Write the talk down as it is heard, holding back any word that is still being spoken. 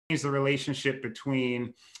the relationship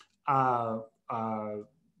between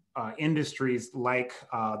industries like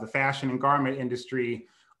the fashion and garment industry,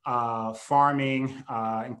 farming,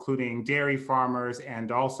 including dairy farmers,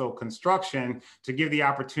 and also construction, to give the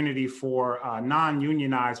opportunity for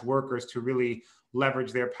non-unionized workers to really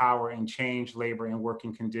leverage their power and change labor and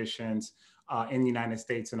working conditions in the United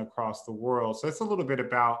States and across the world. So it's a little bit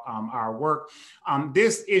about our work.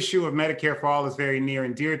 This issue of Medicare for All is very near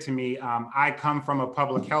and dear to me. I come from a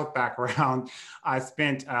public health background. I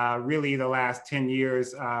spent really the last 10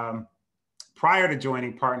 years prior to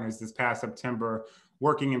joining Partners this past September,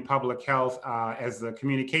 working in public health as the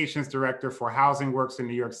communications director for Housing Works in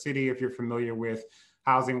New York City. If you're familiar with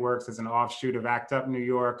Housing Works, as an offshoot of ACT UP New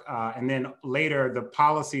York, and then later the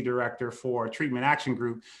policy director for Treatment Action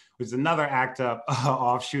Group, which is another ACT UP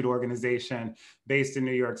offshoot organization based in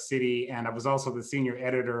New York City. And I was also the senior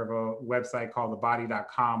editor of a website called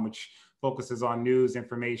thebody.com, which focuses on news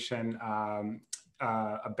information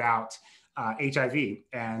about HIV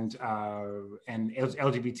and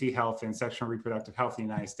LGBT health and sexual and reproductive health in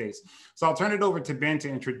the United States. So I'll turn it over to Ben to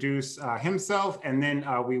introduce himself, and then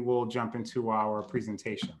we will jump into our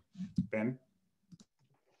presentation. Ben?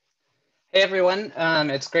 Hey everyone,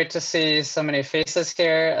 it's great to see so many faces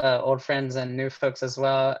here, old friends and new folks as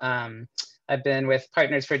well. I've been with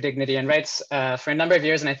Partners for Dignity and Rights for a number of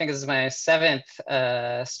years, and I think this is my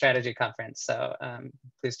 7th strategy conference, so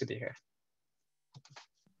pleased to be here.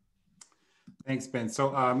 Thanks, Ben.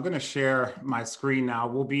 So I'm going to share my screen now.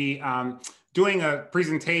 We'll be doing a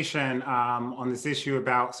presentation on this issue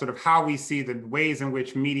about sort of how we see the ways in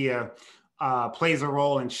which media plays a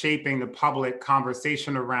role in shaping the public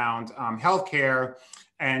conversation around healthcare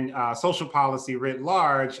and social policy writ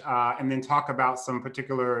large, and then talk about some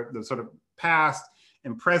particular, the sort of past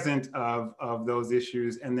and present of those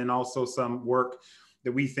issues, and then also some work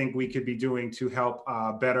that we think we could be doing to help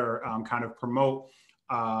better kind of promote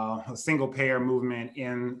a single payer movement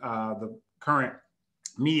in the current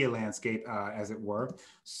media landscape, as it were.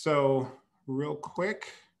 So real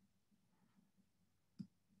quick.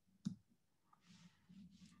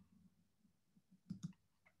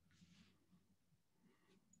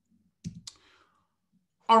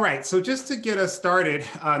 All right, so just to get us started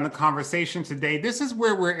in the conversation today, this is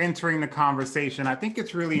where we're entering the conversation. I think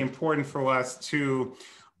it's really important for us to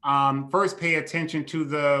first pay attention to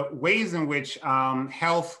the ways in which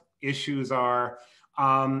health issues are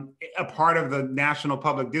a part of the national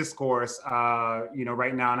public discourse,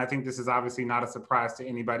 right now. And I think this is obviously not a surprise to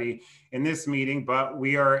anybody in this meeting, but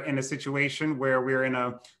we are in a situation where we're in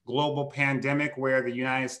a global pandemic where the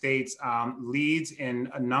United States leads in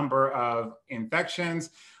a number of infections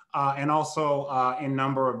and also in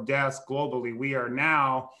number of deaths globally. We are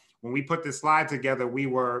now, when we put this slide together, we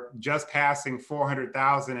were just passing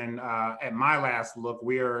 400,000. And at my last look,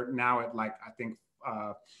 we are now at like, I think,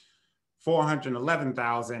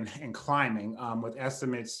 411,000 and climbing, with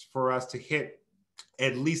estimates for us to hit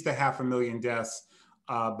at least 500,000 deaths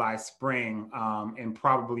by spring, and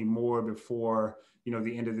probably more before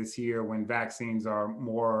the end of this year when vaccines are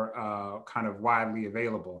more kind of widely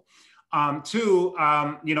available. Two,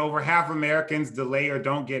 over half of Americans delay or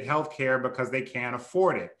don't get health care because they can't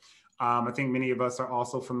afford it. I think many of us are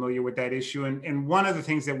also familiar with that issue. And one of the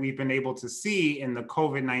things that we've been able to see in the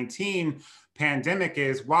COVID-19 pandemic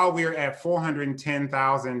is while we're at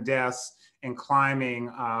 410,000 deaths and climbing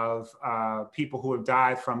of people who have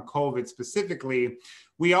died from COVID specifically,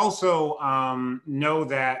 we also know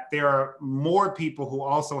that there are more people who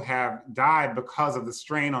also have died because of the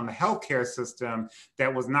strain on the healthcare system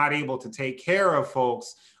that was not able to take care of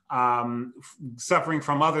folks suffering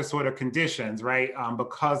from other sort of conditions, right?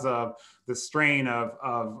 Because of the strain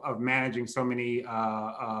of managing so many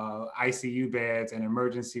ICU beds and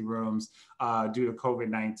emergency rooms due to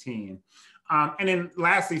COVID-19. And then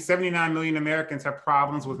lastly, 79 million Americans have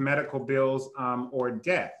problems with medical bills or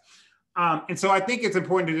debt. And so I think it's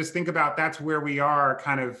important to just think about that's where we are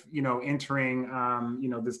kind of, entering,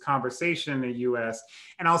 this conversation in the US.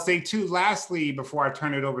 And I'll say too, lastly, before I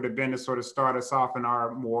turn it over to Ben to sort of start us off in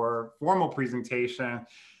our more formal presentation,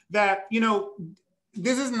 that,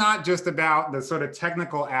 this is not just about the sort of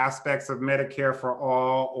technical aspects of Medicare for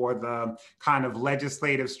All or the kind of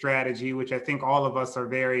legislative strategy, which I think all of us are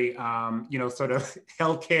very, sort of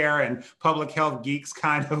healthcare and public health geeks,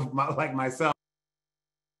 kind of like myself.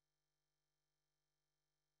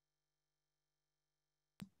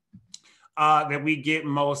 That we get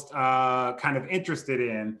most kind of interested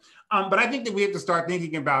in. But I think that we have to start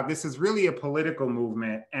thinking about this is really a political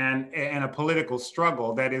movement and a political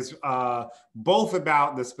struggle that is both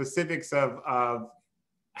about the specifics of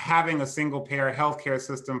having a single payer healthcare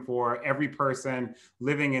system for every person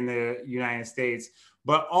living in the United States,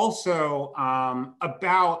 but also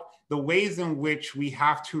about the ways in which we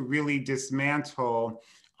have to really dismantle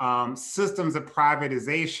systems of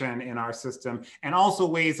privatization in our system, and also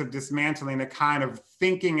ways of dismantling the kind of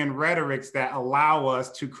thinking and rhetorics that allow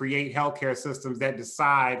us to create healthcare systems that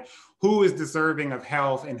decide who is deserving of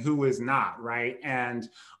health and who is not, right? And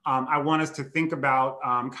I want us to think about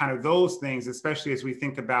kind of those things, especially as we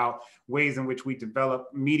think about ways in which we develop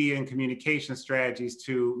media and communication strategies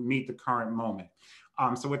to meet the current moment.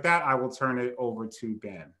 So with that, I will turn it over to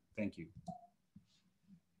Ben. Thank you.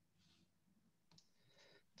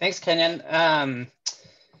 Thanks, Kenyon.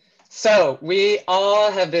 So we all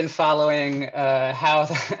have been following how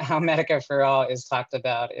Medicare for All is talked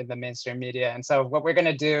about in the mainstream media. And so what we're going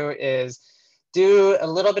to do is do a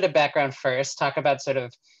little bit of background first, talk about sort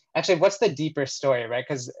of actually what's the deeper story, right?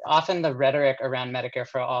 Because often the rhetoric around Medicare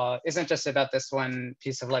for All isn't just about this one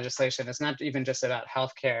piece of legislation. It's not even just about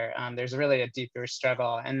healthcare. There's really a deeper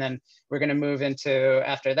struggle. And then we're going to move into,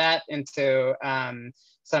 after that, into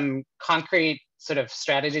some concrete sort of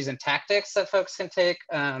strategies and tactics that folks can take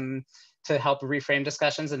to help reframe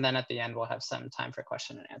discussions. And then at the end, we'll have some time for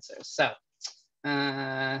question and answers. So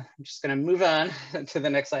I'm just gonna move on to the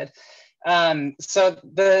next slide. So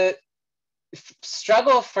the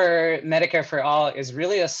struggle for Medicare for All is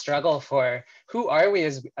really a struggle for who are we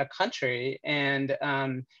as a country, and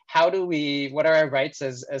what are our rights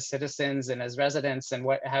as citizens and as residents, and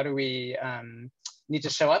how do we need to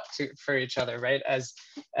show up for each other, right? As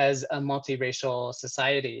a multiracial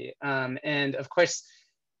society. And of course,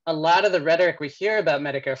 a lot of the rhetoric we hear about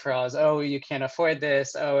Medicare for All is, oh, you can't afford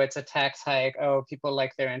this. Oh, it's a tax hike. Oh, people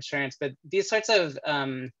like their insurance. But these sorts of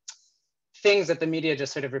things that the media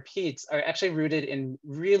just sort of repeats are actually rooted in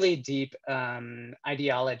really deep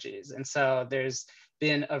ideologies. And so there's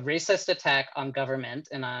been a racist attack on government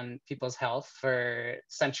and on people's health for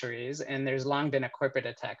centuries, and there's long been a corporate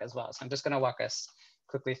attack as well. So I'm just going to walk us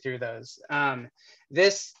quickly through those.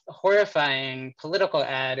 This horrifying political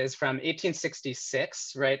ad is from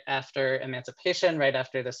 1866, right after emancipation, right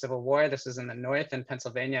after the Civil War. This is in the North in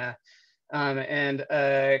Pennsylvania. And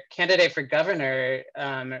a candidate for governor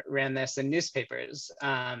ran this in newspapers.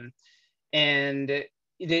 And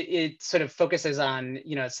it sort of focuses on,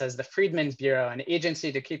 it says the Freedmen's Bureau, an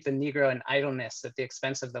agency to keep the Negro in idleness at the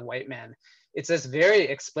expense of the white man. It's this very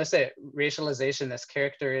explicit racialization, this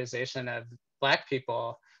characterization of Black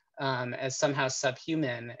people as somehow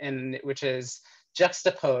subhuman, and which is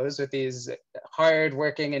juxtaposed with these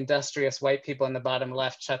hard-working, industrious white people in the bottom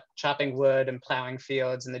left chopping wood and plowing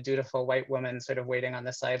fields, and the dutiful white woman sort of waiting on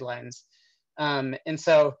the sidelines. And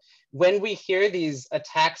so when we hear these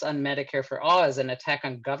attacks on Medicare for All as an attack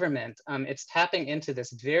on government, it's tapping into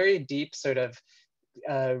this very deep sort of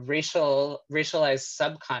racialized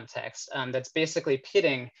subcontext that's basically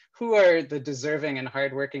pitting who are the deserving and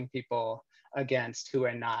hardworking people against who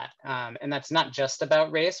are not. And that's not just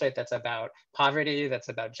about race, right? That's about poverty, that's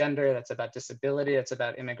about gender, that's about disability, that's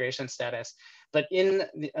about immigration status. But in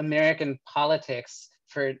the American politics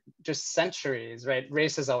for just centuries, right,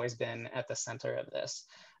 race has always been at the center of this.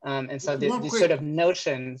 And so these sort of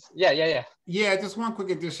notions, yeah, just one quick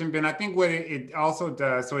addition, Ben. I think what it also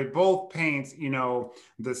does, so it both paints,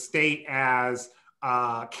 the state as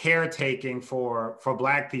caretaking for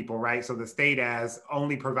Black people, right? So the state as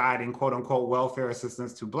only providing quote unquote welfare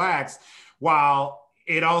assistance to Blacks, while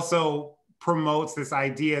it also promotes this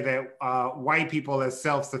idea that white people as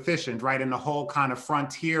self-sufficient, right? And the whole kind of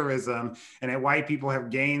frontierism, and that white people have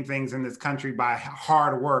gained things in this country by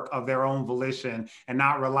hard work of their own volition and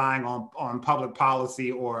not relying on public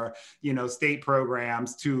policy or, state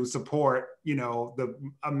programs to support, the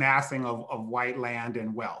amassing of white land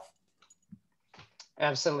and wealth.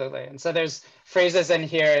 Absolutely. And so there's phrases in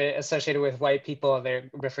here associated with white people. They're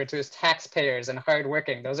referred to as taxpayers and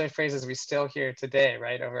hardworking. Those are phrases we still hear today,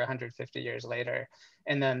 right? Over 150 years later.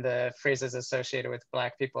 And then the phrases associated with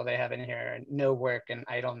Black people they have in here, no work and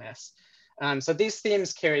idleness. So these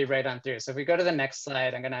themes carry right on through. So if we go to the next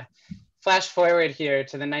slide, I'm gonna flash forward here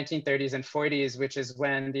to the 1930s and 40s, which is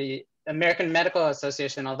when the American Medical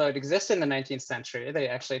Association, although it existed in the 19th century, they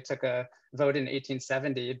actually took a vote in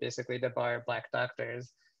 1870, basically to bar Black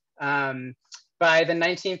doctors. By the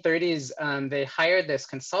 1930s, they hired this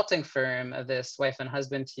consulting firm of this wife and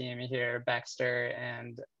husband team here, Baxter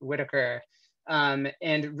and Whitaker, and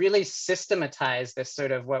really systematized this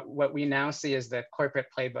sort of what we now see as the corporate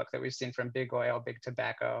playbook that we've seen from big oil, big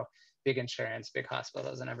tobacco, big insurance, big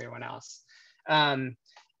hospitals, and everyone else.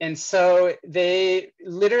 And so they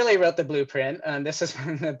literally wrote the blueprint. This is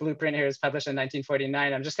when the blueprint here is published in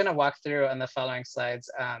 1949. I'm just going to walk through on the following slides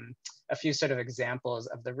a few sort of examples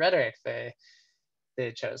of the rhetoric they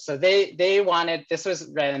chose. So they wanted, this was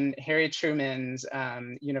when Harry Truman's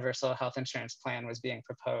universal health insurance plan was being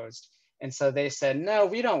proposed. And so they said, no,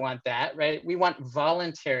 we don't want that, right? We want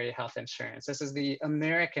voluntary health insurance. This is the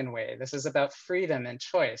American way. This is about freedom and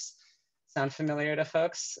choice. Sound familiar to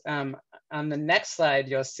folks? On the next slide,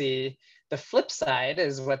 you'll see the flip side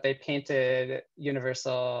is what they painted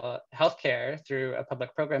universal healthcare through a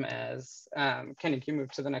public program as. Kenyon, can you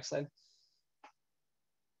move to the next slide?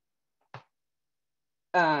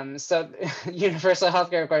 So universal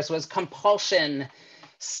healthcare, of course, was compulsion,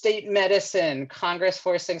 state medicine, Congress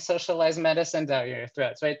forcing socialized medicine down your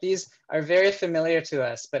throats, right? These are very familiar to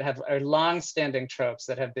us, but are long-standing tropes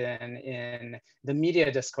that have been in the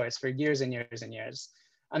media discourse for years and years and years.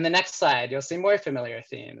 On the next slide, you'll see more familiar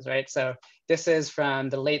themes, right? So this is from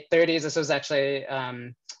the late 30s. This was actually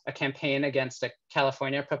a campaign against a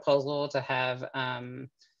California proposal to have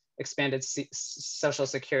expanded social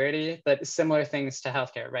security, but similar things to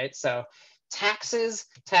healthcare, right? So taxes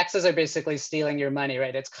are basically stealing your money,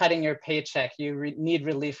 right? It's cutting your paycheck. You need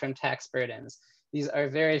relief from tax burdens. These are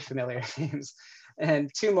very familiar themes.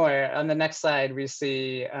 And two more. On the next slide, we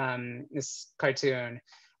see this cartoon,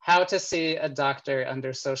 how to see a doctor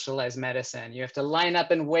under socialized medicine. You have to line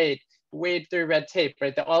up and wade through red tape,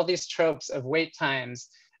 right? All these tropes of wait times,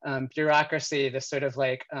 bureaucracy, this sort of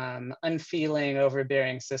like unfeeling,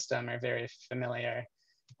 overbearing system are very familiar.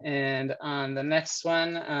 And on the next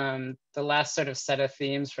one, the last sort of set of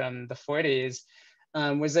themes from the 40s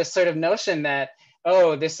was this sort of notion that,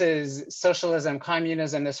 oh, this is socialism,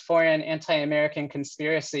 communism, this foreign anti-American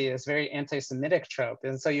conspiracy, this very anti-Semitic trope.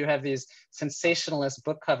 And so you have these sensationalist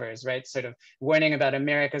book covers, right? Sort of warning about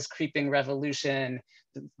America's creeping revolution,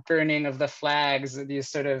 the burning of the flags, these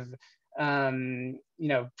sort of you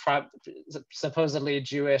know, supposedly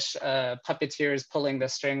Jewish puppeteers pulling the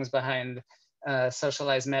strings behind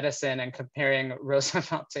socialized medicine and comparing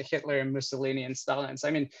Roosevelt to Hitler and Mussolini and Stalin. So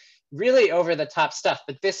I mean, really over the top stuff,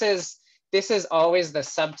 but this is always the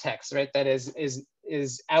subtext, right? That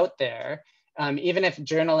is out there. Even if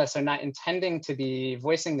journalists are not intending to be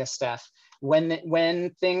voicing this stuff,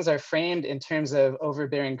 when things are framed in terms of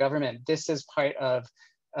overbearing government, this is part of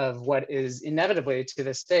what is inevitably to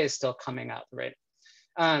this day still coming up, right?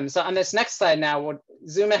 So on this next slide now, we'll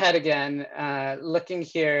zoom ahead again, looking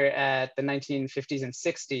here at the 1950s and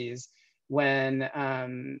 60s,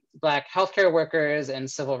 when Black healthcare workers and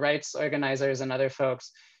civil rights organizers and other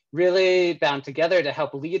folks really bound together to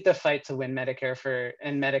help lead the fight to win Medicare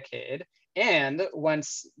and Medicaid. And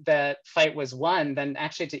once that fight was won, then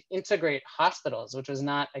actually to integrate hospitals, which was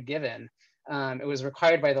not a given. It was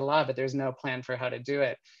required by the law, but there's no plan for how to do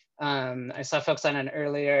it. I saw folks on an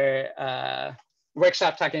earlier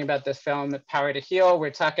workshop talking about the film Power to Heal. We're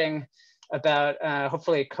talking about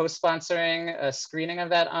hopefully co-sponsoring a screening of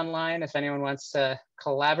that online. If anyone wants to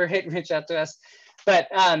collaborate, reach out to us. But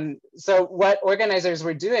so what organizers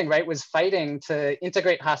were doing, right, was fighting to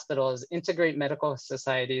integrate hospitals, integrate medical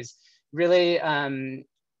societies, really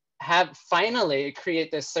finally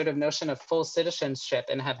create this sort of notion of full citizenship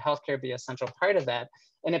and have healthcare be a central part of that.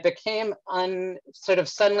 And it became sort of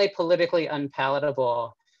suddenly politically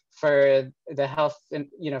unpalatable for the health, and,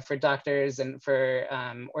 you know, for doctors and for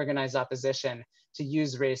organized opposition to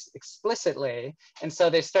use race explicitly. And so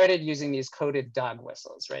they started using these coded dog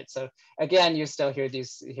whistles, right? So again, you still hear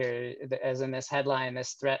these here, as in this headline,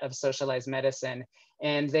 this threat of socialized medicine.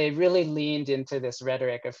 And they really leaned into this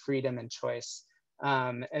rhetoric of freedom and choice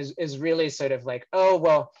as really sort of like, oh,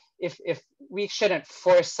 well, if we shouldn't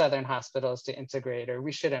force Southern hospitals to integrate, or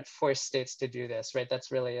we shouldn't force states to do this, right?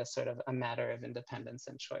 That's really a sort of a matter of independence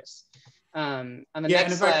and choice. On the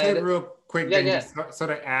next slide, I could real quick, just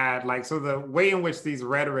sort of add, like, so the way in which these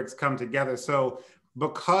rhetorics come together. So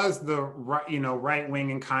because the right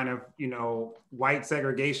wing and kind of, you know, white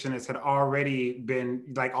segregationists had already been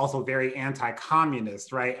like also very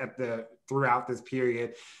anti-communist, right, throughout this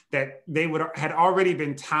period, that they had already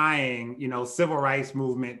been tying, you know, civil rights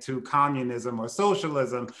movement to communism or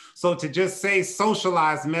socialism. So to just say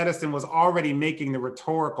socialized medicine was already making the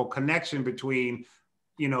rhetorical connection between,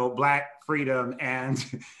 you know, Black freedom and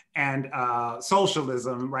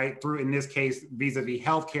socialism, right, through, in this case, vis-a-vis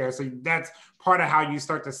healthcare. So that's part of how you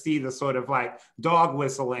start to see the sort of like dog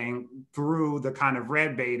whistling through the kind of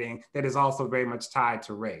red baiting that is also very much tied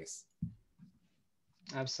to race.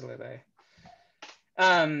 Absolutely.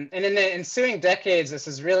 And in the ensuing decades, this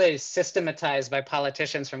is really systematized by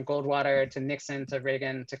politicians from Goldwater to Nixon to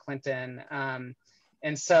Reagan to Clinton.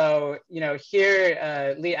 And so,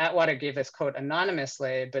 here Lee Atwater gave this quote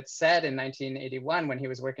anonymously, but said in 1981 when he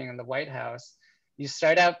was working in the White House, you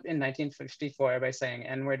start out in 1954 by saying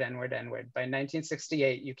N-word, N-word, N-word. By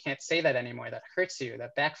 1968, you can't say that anymore. That hurts you,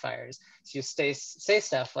 that backfires. So you say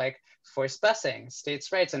stuff like forced busing,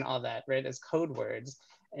 states' rights, and all that, right, as code words.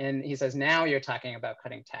 And he says, now you're talking about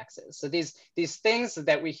cutting taxes. So these things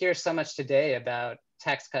that we hear so much today about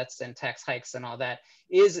tax cuts and tax hikes and all that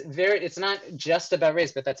it's not just about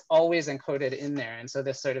race, but that's always encoded in there. And so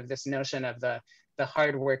this notion of the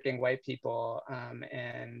hardworking white people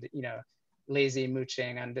and, lazy,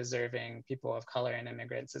 mooching, undeserving people of color and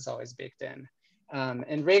immigrants is always baked in.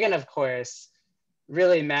 And Reagan, of course,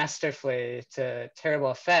 really masterfully, to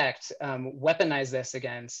terrible effect, weaponized this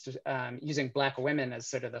against using Black women as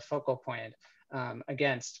sort of the focal point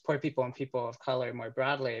against poor people and people of color more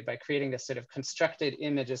broadly by creating this sort of constructed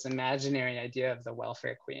image, this imaginary idea of the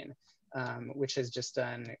welfare queen, which has just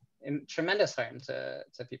done tremendous harm to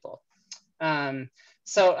people.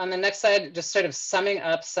 So on the next slide, just sort of summing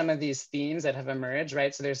up some of these themes that have emerged,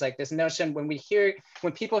 right? So there's like this notion when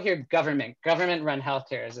people hear government run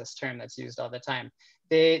healthcare is this term that's used all the time.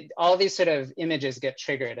 All these sort of images get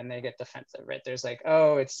triggered and they get defensive, right? There's like,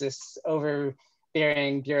 oh, it's this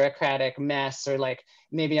overbearing bureaucratic mess, or like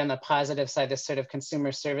maybe on the positive side, this sort of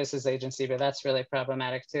consumer services agency, but that's really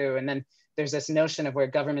problematic too. And then there's this notion of where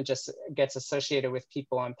government just gets associated with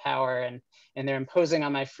people in power and they're imposing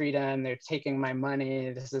on my freedom, they're taking my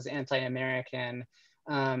money, this is anti-American.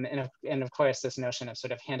 And of course, this notion of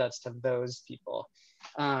sort of handouts to those people.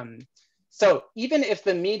 So even if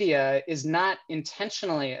the media is not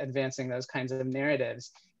intentionally advancing those kinds of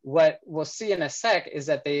narratives, what we'll see in a sec is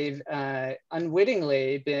that they've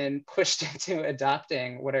unwittingly been pushed into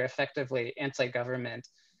adopting what are effectively anti-government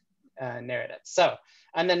narratives. So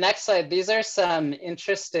on the next slide, these are some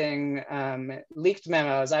interesting leaked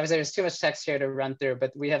memos. Obviously, there's too much text here to run through,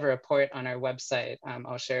 but we have a report on our website.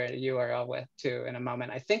 I'll share a URL with too in a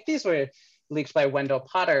moment. I think these were leaked by Wendell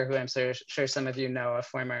Potter, who I'm sure some of you know, a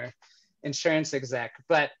former insurance exec.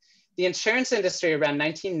 But the insurance industry around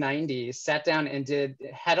 1990 sat down and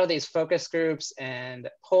had all these focus groups and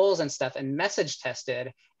polls and stuff and message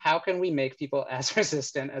tested, how can we make people as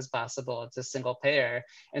resistant as possible to single payer?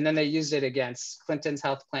 And then they used it against Clinton's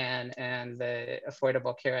health plan and the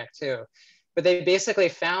Affordable Care Act too. But they basically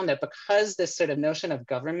found that because this sort of notion of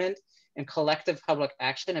government and collective public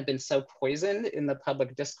action had been so poisoned in the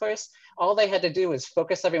public discourse, all they had to do was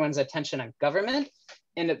focus everyone's attention on government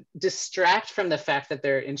and distract from the fact that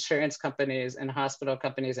there are insurance companies and hospital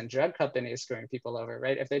companies and drug companies screwing people over,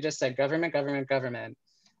 right? If they just said government, government, government,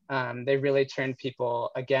 they really turned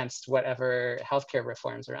people against whatever healthcare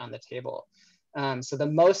reforms are on the table. So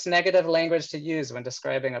the most negative language to use when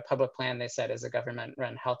describing a public plan, they said, is a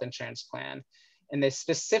government-run health insurance plan. And they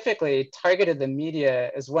specifically targeted the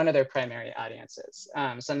media as one of their primary audiences.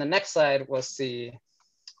 So on the next slide, we'll see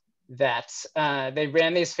that they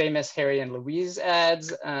ran these famous Harry and Louise ads.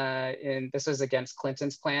 This was against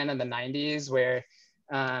Clinton's plan in the 90s, where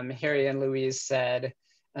Harry and Louise said,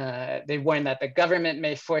 they warned that the government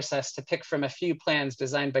may force us to pick from a few plans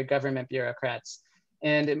designed by government bureaucrats.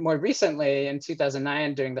 And more recently, in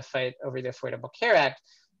 2009, during the fight over the Affordable Care Act,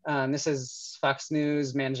 this is Fox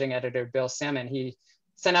News managing editor Bill Salmon. He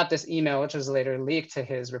sent out this email, which was later leaked to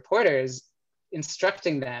his reporters,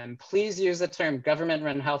 instructing them, please use the term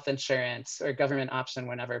government-run health insurance or government option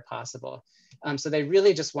whenever possible. So they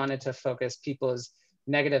really just wanted to focus people's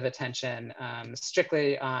negative attention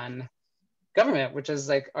strictly on government, which is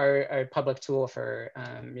like our public tool for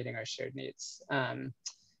meeting our shared needs.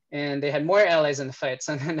 And they had more allies in the fight.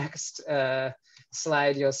 So on the next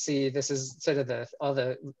slide, you'll see this is sort of all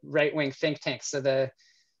the right-wing think tanks. So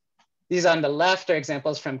these on the left are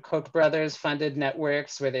examples from Koch brothers funded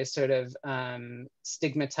networks where they sort of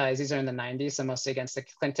stigmatize, these are in the 90s, so mostly against the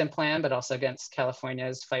Clinton plan, but also against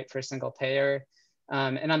California's fight for single payer.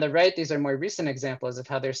 And on the right, these are more recent examples of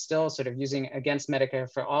how they're still sort of using against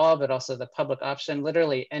Medicare for all, but also the public option,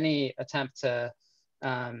 literally any attempt to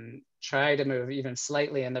try to move even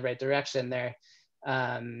slightly in the right direction. They're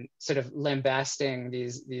sort of lambasting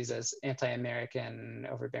these as anti-American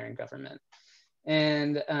overbearing government.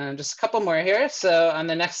 And just a couple more here. So on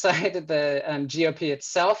the next slide, the GOP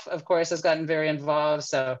itself, of course, has gotten very involved.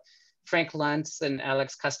 So Frank Luntz and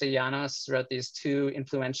Alex Castellanos wrote these two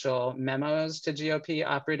influential memos to GOP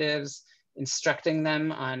operatives, instructing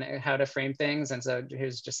them on how to frame things. And so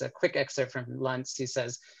here's just a quick excerpt from Luntz. He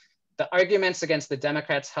says, the arguments against the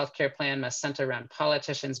Democrats' healthcare plan must center around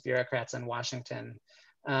politicians, bureaucrats, and Washington.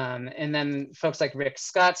 And then folks like Rick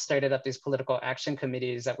Scott started up these political action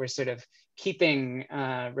committees that were sort of keeping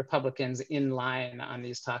Republicans in line on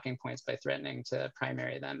these talking points by threatening to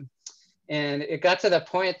primary them. And it got to the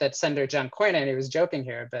point that Senator John Cornyn, he was joking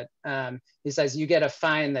here, but he says, you get a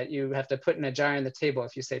fine that you have to put in a jar on the table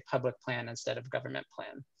if you say public plan instead of government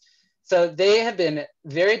plan. So they have been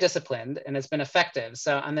very disciplined and it's been effective.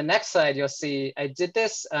 So on the next slide, you'll see, I did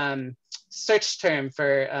this search term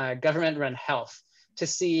for government run health to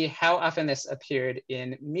see how often this appeared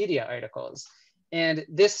in media articles. And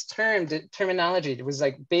this terminology was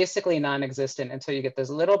like basically non-existent until you get this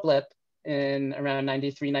little blip in around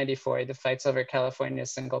 93, 94, the fights over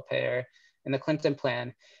California's single payer and the Clinton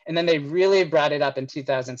plan. And then they really brought it up in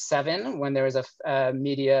 2007 when there was a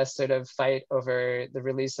media sort of fight over the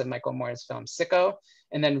release of Michael Moore's film Sicko.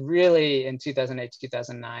 And then really in 2008,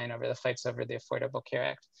 2009 over the fights over the Affordable Care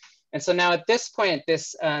Act. And so now at this point,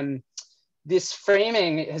 this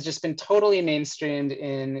framing has just been totally mainstreamed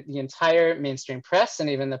in the entire mainstream press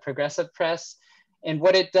and even the progressive press. And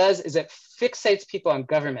what it does is it fixates people on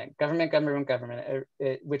government,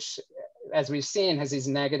 which, as we've seen, has these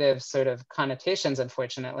negative sort of connotations,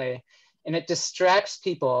 unfortunately. And it distracts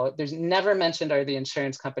people. There's never mentioned are the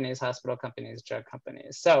insurance companies, hospital companies, drug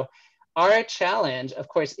companies. So our challenge, of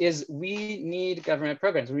course, is we need government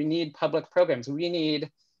programs. We need public programs. We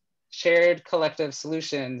need shared collective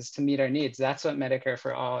solutions to meet our needs. That's what Medicare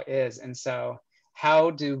for All is. And so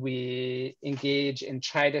how do we engage and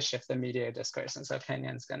try to shift the media discourse? And so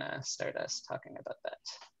Kenyon's gonna start us talking about that.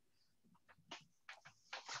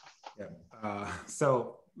 Yeah.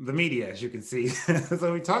 So the media, as you can see,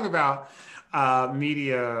 so we talk about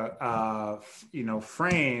media,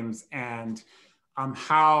 frames and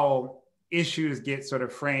how issues get sort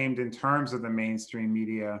of framed in terms of the mainstream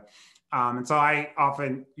media. And so I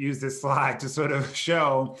often use this slide to sort of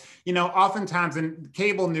show, oftentimes in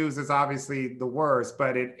cable news is obviously the worst,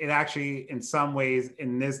 but it actually in some ways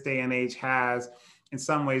in this day and age has in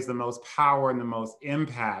some ways the most power and the most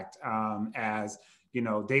impact as,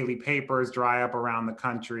 daily papers dry up around the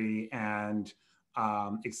country and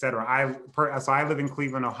et cetera. So I live in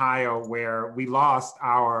Cleveland, Ohio, where we lost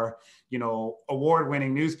our,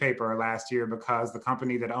 award-winning newspaper last year because the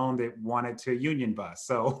company that owned it wanted to union bust.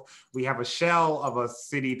 So we have a shell of a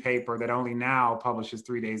city paper that only now publishes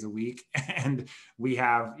 3 days a week. And we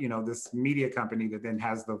have, this media company that then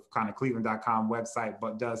has the kind of cleveland.com website,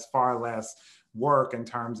 but does far less work in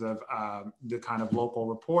terms of the kind of local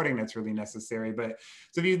reporting that's really necessary. But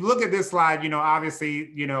so if you look at this slide,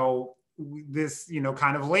 obviously, this,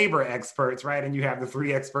 kind of labor experts, right? And you have the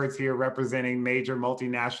three experts here representing major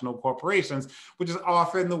multinational corporations, which is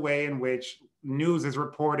often the way in which news is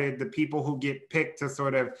reported. The people who get picked to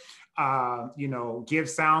sort of, give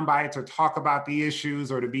sound bites or talk about the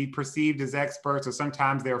issues or to be perceived as experts, or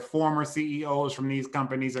sometimes they're former CEOs from these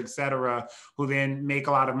companies, et cetera, who then make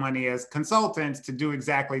a lot of money as consultants to do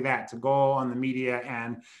exactly that, to go on the media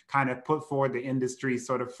and kind of put forward the industry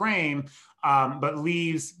sort of frame, but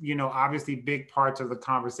leaves, obviously big parts of the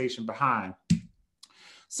conversation behind.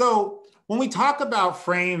 So when we talk about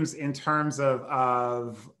frames in terms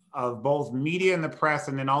of both media and the press,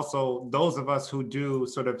 and then also those of us who do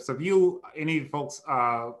sort of, so if you, any folks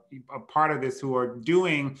a part of this who are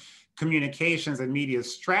doing communications and media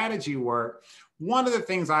strategy work, one of the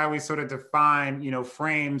things I always sort of define,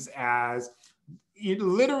 frames as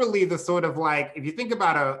literally the sort of like, if you think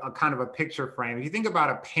about a kind of a picture frame, if you think about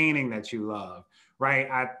a painting that you love,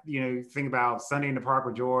 right? You think about Sunday in the Park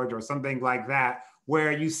with George or something like that,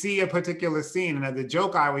 where you see a particular scene. And the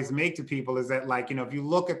joke I always make to people is that, like, if you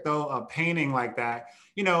look at a painting like that,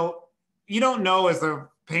 you don't know as the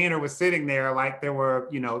painter was sitting there, like there were,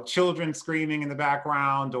 children screaming in the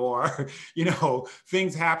background or,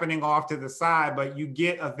 things happening off to the side, but you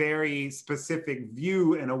get a very specific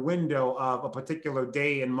view in a window of a particular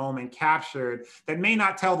day and moment captured that may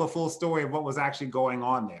not tell the full story of what was actually going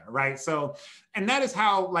on there, right? So, and that is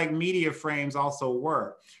how like media frames also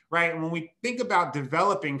work, right? And when we think about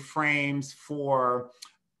developing frames for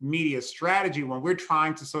media strategy, when we're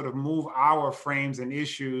trying to sort of move our frames and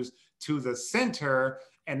issues to the center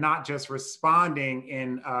and not just responding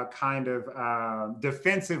in a kind of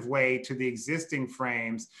defensive way to the existing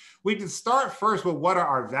frames, we can start first with what are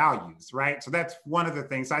our values, right? So that's one of the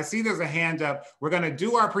things. So I see there's a hand up. We're going to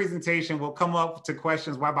do our presentation. We'll come up to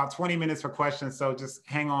questions. We're about 20 minutes for questions. So just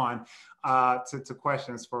hang on to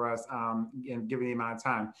questions for us and given the amount of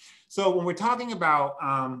time. So when we're talking about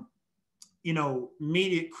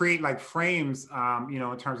media create like frames,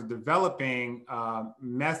 in terms of developing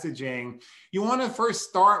messaging, you want to first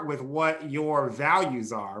start with what your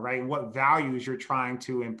values are, right? And what values you're trying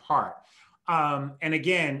to impart. And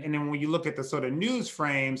again, and then when you look at the sort of news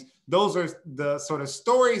frames, those are the sort of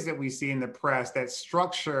stories that we see in the press that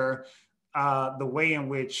structure the way in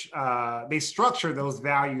which they structure those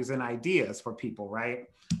values and ideas for people, right?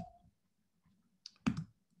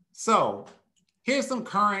 So here's some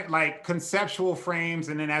current like conceptual frames,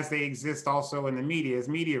 and then as they exist also in the media as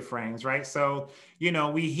media frames, right? So, you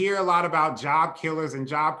know, we hear a lot about job killers and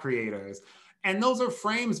job creators, and those are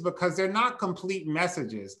frames because they're not complete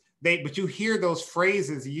messages. But you hear those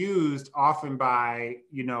phrases used often by,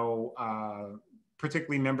 you know,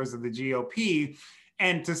 particularly members of the GOP.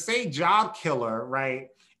 And to say job killer, right,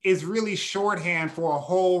 is really shorthand for a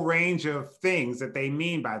whole range of things that they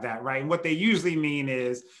mean by that, right? And what they usually mean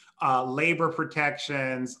is labor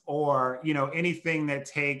protections, or, you know, anything that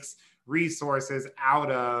takes resources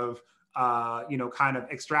out of, you know, kind of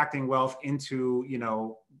extracting wealth into, you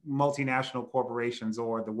know, multinational corporations,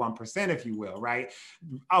 or the 1%, if you will, right?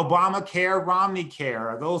 Obamacare, Romney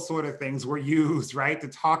care, those sort of things were used, right, to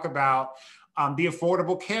talk about the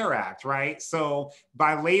Affordable Care Act, right? So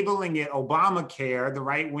by labeling it Obamacare, the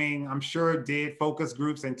right wing, I'm sure, did focus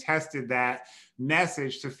groups and tested that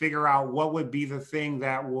message to figure out what would be the thing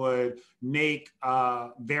that would make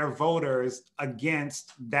their voters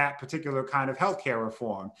against that particular kind of healthcare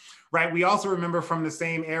reform, right? We also remember from the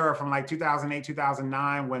same era, from like 2008,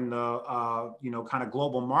 2009, when the you know, kind of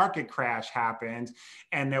global market crash happened,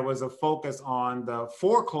 and there was a focus on the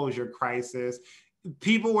foreclosure crisis.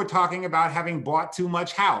 People were talking about having bought too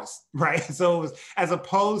much house, right? So it was, as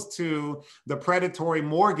opposed to the predatory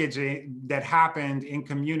mortgaging that happened in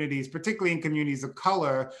communities, particularly in communities of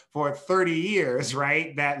color, for 30 years,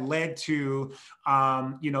 right? That led to,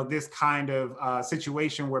 you know, this kind of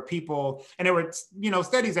situation where people, and there were, you know,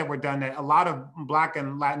 studies that were done that a lot of Black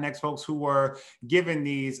and Latinx folks who were given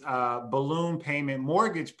these balloon payment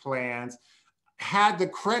mortgage plans had the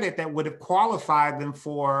credit that would have qualified them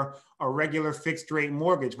for a regular fixed rate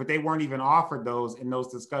mortgage, but they weren't even offered those in those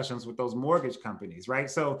discussions with those mortgage companies, right?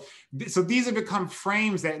 So these have become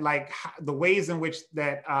frames that, like, the ways in which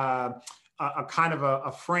that a kind of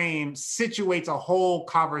a frame situates a whole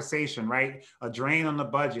conversation, right? A drain on the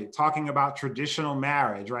budget, talking about traditional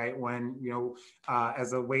marriage, right? When, you know,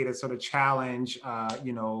 as a way to sort of challenge,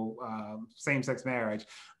 you know, same-sex marriage.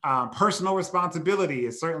 Personal responsibility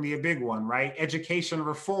is certainly a big one, right? Education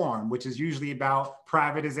reform, which is usually about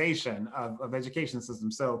privatization of education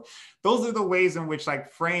systems. So those are the ways in which,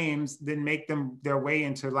 like, frames then make them their way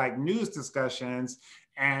into like news discussions,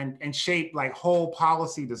 and shape like whole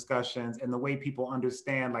policy discussions and the way people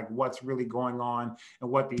understand like what's really going on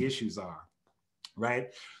and what the issues are,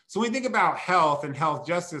 right? So when we think about health and health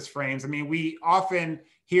justice frames, I mean, we often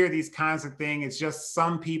hear these kinds of things. It's just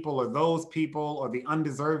some people, or those people, or the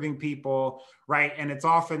undeserving people, right? And it's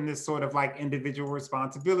often this sort of like individual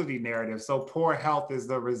responsibility narrative. So poor health is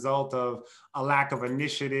the result of a lack of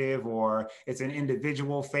initiative, or it's an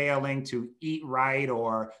individual failing to eat right,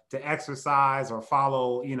 or to exercise, or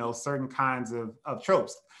follow, you know, certain kinds of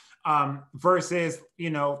tropes. Versus,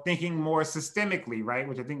 you know, thinking more systemically, right?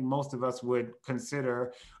 Which I think most of us would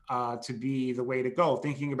consider to be the way to go.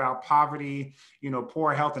 Thinking about poverty, you know,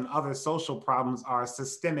 poor health and other social problems are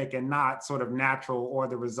systemic and not sort of natural or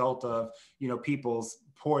the result of, you know, people's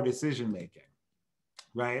poor decision making,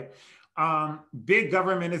 right? Big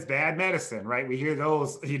government is bad medicine, right? We hear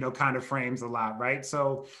those, you know, kind of frames a lot, right?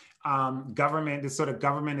 So this sort of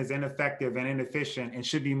government is ineffective and inefficient and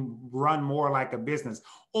should be run more like a business.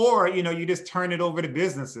 Or, you know, you just turn it over to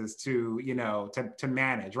businesses to, you know, to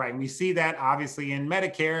manage, right? And we see that obviously in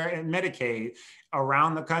Medicare and Medicaid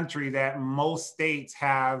around the country, that most states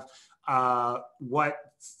have what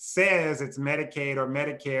says it's Medicaid or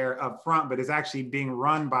Medicare up front, but is actually being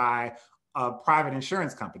run by a private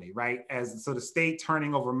insurance company, right? As so the state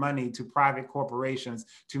turning over money to private corporations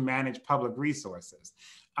to manage public resources.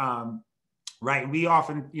 Right. We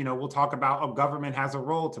often, you know, we'll talk about a government has a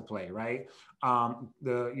role to play, right?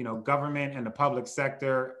 The, you know, government and the public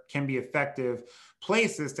sector can be effective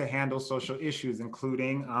places to handle social issues,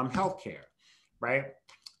 including healthcare, right?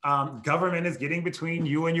 Government is getting between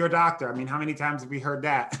you and your doctor. I mean, how many times have we heard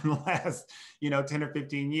that in the last, you know, 10 or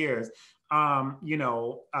 15 years? You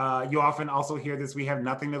know, you often also hear this, we have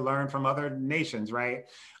nothing to learn from other nations, right?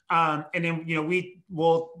 And then, you know, we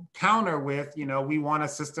will counter with, you know, we want a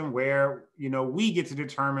system where, you know, we get to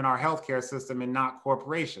determine our healthcare system and not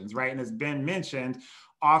corporations, right? And as Ben mentioned,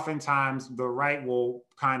 oftentimes the right will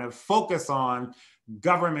kind of focus on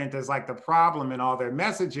government as like the problem in all their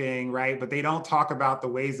messaging, right? But they don't talk about the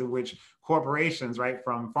ways in which corporations, right?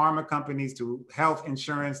 From pharma companies to health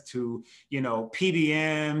insurance to,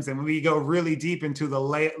 PBMs. And we go really deep into the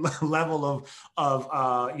level of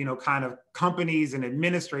kind of companies and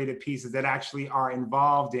administrative pieces that actually are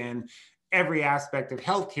involved in every aspect of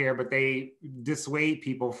healthcare, but they dissuade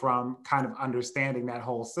people from kind of understanding that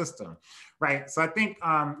whole system, right? So I think,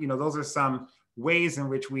 those are some ways in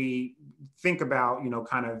which we think about,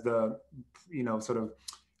 kind of the, sort of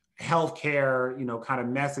healthcare, kind of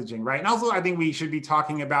messaging, right? And also I think we should be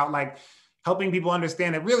talking about like helping people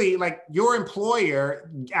understand that really like your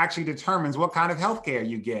employer actually determines what kind of healthcare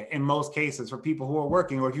you get in most cases for people who are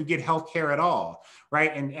working, or if you get healthcare at all,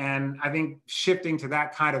 right? And I think shifting to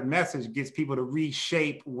that kind of message gets people to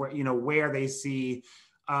reshape where they see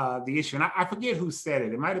the issue. And I forget who said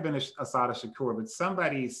it. It might have been Asada Shakur, but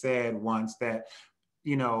somebody said once that,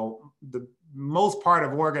 the most part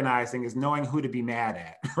of organizing is knowing who to be mad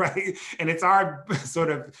at, right? And it's our sort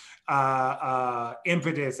of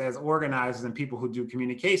impetus as organizers and people who do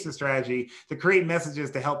communication strategy to create messages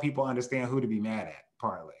to help people understand who to be mad at,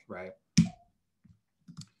 partly, right?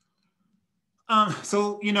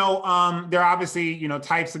 There are obviously,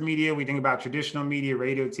 types of media. We think about traditional media,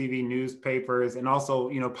 radio, TV, newspapers, and also,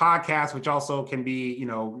 podcasts, which also can be,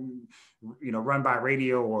 run by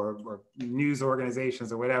radio or news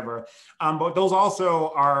organizations or whatever. But those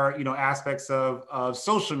also are, aspects of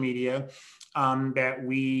social media that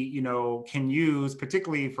we, can use,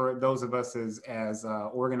 particularly for those of us as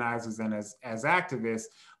organizers and as activists,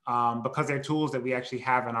 because they're tools that we actually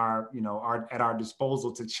have in at our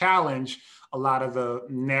disposal to challenge a lot of the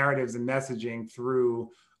narratives and messaging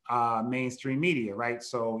through mainstream media, right?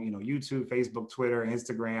 So, YouTube, Facebook, Twitter,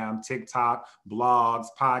 Instagram, TikTok, blogs,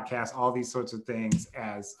 podcasts, all these sorts of things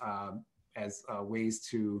as ways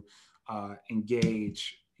to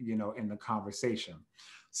engage, in the conversation.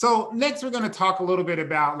 So next, we're going to talk a little bit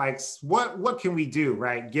about like what can we do,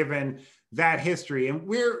 right? Given that history, and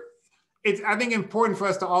it's I think important for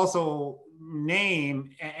us to also name,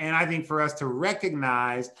 and I think for us to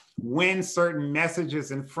recognize when certain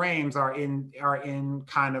messages and frames are in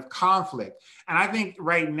kind of conflict. And I think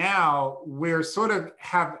right now we're sort of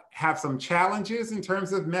have some challenges in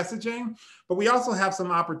terms of messaging, but we also have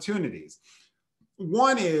some opportunities.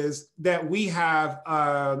 One is that we have,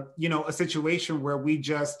 a situation where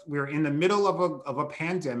we're in the middle of a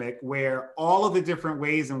pandemic where all of the different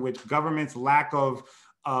ways in which government's lack of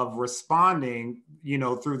responding,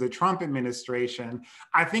 through the Trump administration,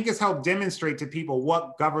 I think has helped demonstrate to people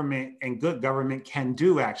what government and good government can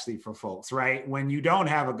do actually for folks, right? When you don't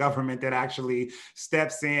have a government that actually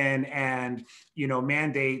steps in and,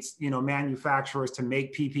 mandates, manufacturers to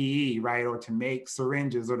make PPE, right? Or to make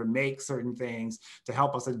syringes or to make certain things to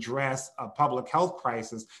help us address a public health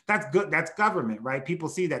crisis. That's good. That's government, right? People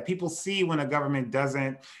see that. People see when a government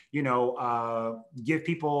doesn't, give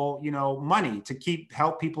people, money to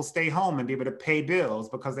help people stay home and be able to pay bills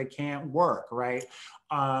because they can't work, right?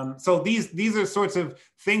 So these are sorts of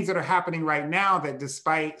things that are happening right now that,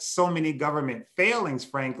 despite so many government failings,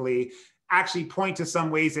 frankly, actually point to some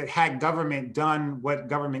ways that, had government done what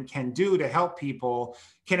government can do to help people,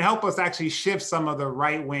 can help us actually shift some of the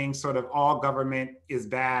right-wing sort of all government is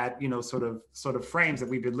bad, sort of frames that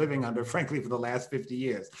we've been living under, frankly, for the last 50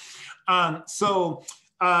 years.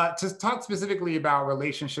 To talk specifically about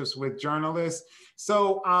relationships with journalists,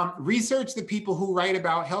 so research the people who write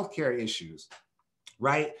about healthcare issues,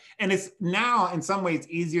 right? And it's now in some ways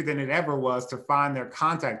easier than it ever was to find their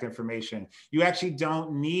contact information. You actually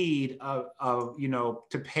don't need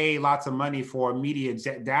to pay lots of money for a media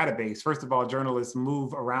database. First of all, journalists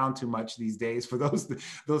move around too much these days. For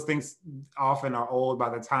those things often are old by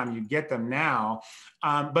the time you get them now.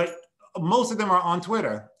 But most of them are on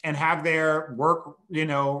Twitter and have their work,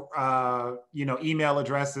 email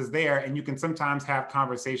addresses there. And you can sometimes have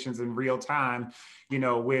conversations in real time,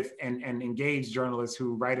 with and engage journalists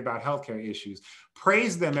who write about healthcare issues.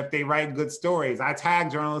 Praise them if they write good stories. I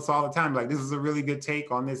tag journalists all the time, like, this is a really good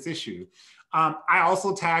take on this issue. I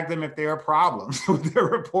also tag them if there are problems with their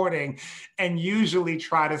reporting, and usually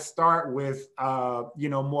try to start with,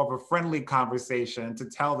 more of a friendly conversation to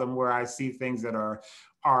tell them where I see things that are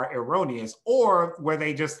erroneous or where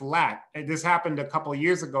they just lack. And this happened a couple of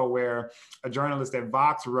years ago where a journalist at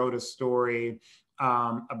Vox wrote a story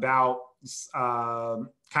about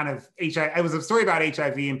kind of HIV. It was a story about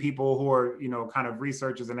HIV and people who are, kind of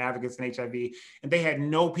researchers and advocates in HIV, and they had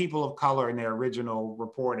no people of color in their original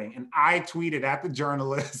reporting. And I tweeted at the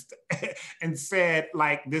journalist and said,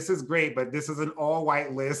 like, this is great, but this is an all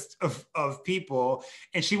white list of people.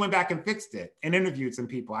 And she went back and fixed it and interviewed some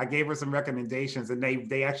people. I gave her some recommendations, and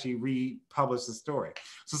they actually republished the story.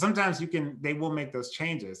 So sometimes they will make those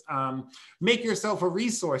changes. Make yourself a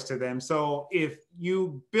resource to them. So if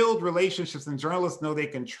you build relationships and journalists know they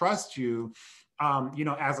can trust you,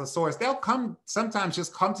 as a source, they'll sometimes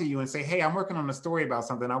just come to you and say, hey, I'm working on a story about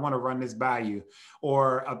something. I want to run this by you.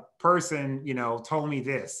 Or a person, told me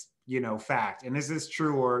this, fact, and is this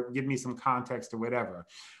true, or give me some context or whatever.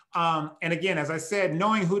 And again, as I said,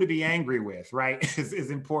 knowing who to be angry with, right, is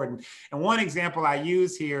important. And one example I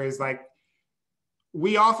use here is like,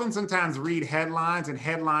 we often sometimes read headlines, and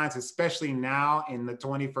headlines, especially now in the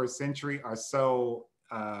 21st century, are so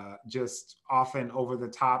just often over the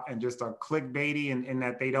top and just are clickbaity in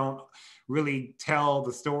that they don't really tell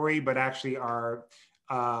the story, but actually are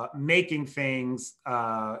making things,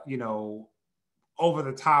 over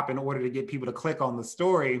the top in order to get people to click on the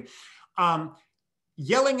story.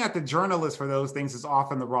 Yelling at the journalist for those things is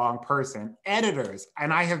often the wrong person. Editors,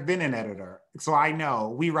 and I have been an editor, so I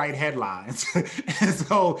know we write headlines. And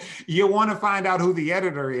so you want to find out who the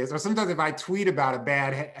editor is. Or sometimes if I tweet about a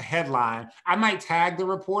bad headline, I might tag the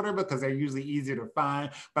reporter because they're usually easier to find,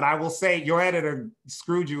 but I will say your editor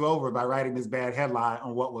screwed you over by writing this bad headline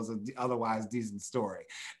on what was an otherwise decent story,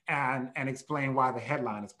 and explain why the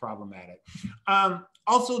headline is problematic.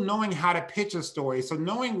 Also knowing how to pitch a story. So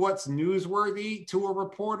knowing what's newsworthy to a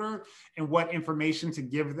reporter and what information to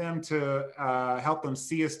give them to help them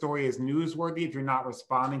see a story as newsworthy if you're not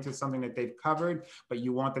responding to something that they've covered, but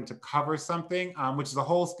you want them to cover something, which is a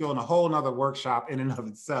whole skill and a whole nother workshop in and of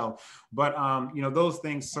itself. But those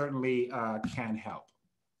things certainly can help.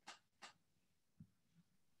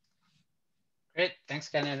 Great, thanks,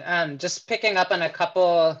 Kenyon. Just picking up on a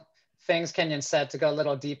couple things Kenyon said to go a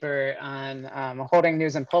little deeper on holding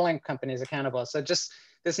news and polling companies accountable. So just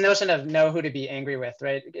this notion of know who to be angry with,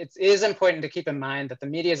 right? It is important to keep in mind that the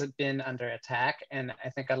media has been under attack. And I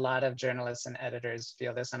think a lot of journalists and editors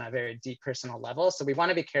feel this on a very deep personal level. So we want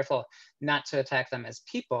to be careful not to attack them as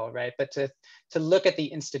people, right? But to look at the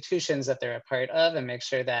institutions that they're a part of and make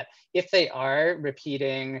sure that if they are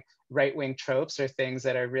repeating right-wing tropes or things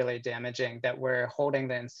that are really damaging, that we're holding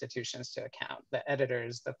the institutions to account, the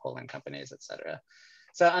editors, the polling companies, et cetera.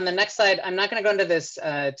 So on the next slide, I'm not going to go into this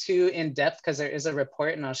too in depth because there is a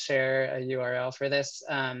report, and I'll share a URL for this.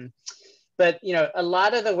 But a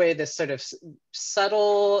lot of the way this sort of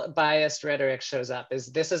subtle biased rhetoric shows up is,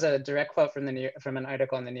 this is a direct quote from an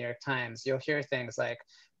article in the New York Times. You'll hear things like,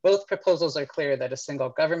 both proposals are clear that a single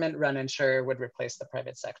government-run insurer would replace the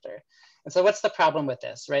private sector. And so what's the problem with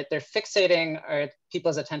this, right? They're fixating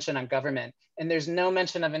people's attention on government, and there's no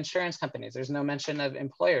mention of insurance companies. There's no mention of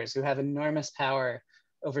employers who have enormous power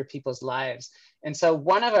over people's lives. And so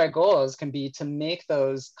one of our goals can be to make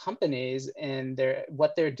those companies and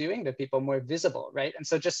what they're doing to people more visible, right? And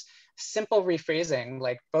so just simple rephrasing,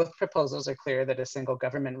 like both proposals are clear that a single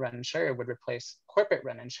government-run insurer would replace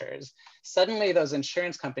corporate-run insurers. Suddenly those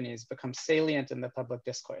insurance companies become salient in the public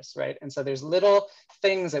discourse, right? And so there's little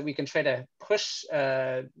things that we can try to push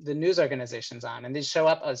the news organizations on, and these show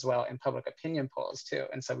up as well in public opinion polls too.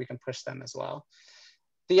 And so we can push them as well.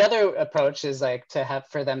 The other approach is like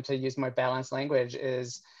for them to use more balanced language,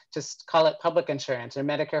 is just call it public insurance or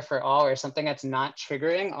Medicare for all, or something that's not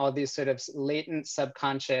triggering all these sort of latent,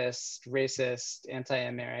 subconscious, racist,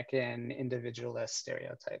 anti-American, individualist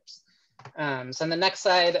stereotypes. So on the next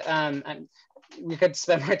slide, we could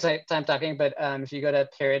spend more time talking, but if you go to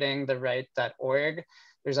parrotingtheright.org,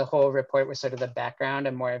 there's a whole report with sort of the background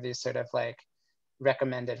and more of these sort of like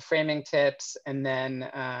recommended framing tips. And then,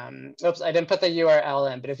 oops, I didn't put the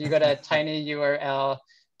URL in, but if you go to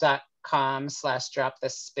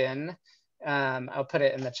tinyurl.com/dropthespin, I'll put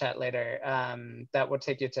it in the chat later. That will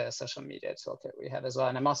take you to a social media toolkit we have as well.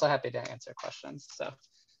 And I'm also happy to answer questions. So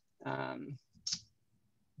we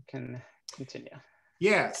can continue.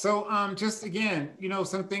 Yeah, so just again,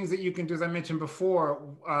 some things that you can do, as I mentioned before,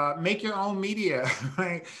 make your own media,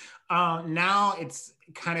 right? Now it's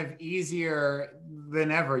kind of easier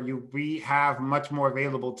than ever. We have much more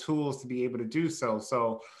available tools to be able to do so.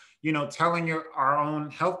 So, telling our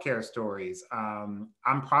own healthcare stories.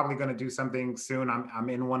 I'm probably going to do something soon. I'm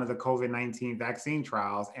in one of the COVID-19 vaccine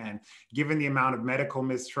trials, and given the amount of medical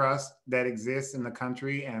mistrust that exists in the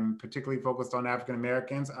country, and particularly focused on African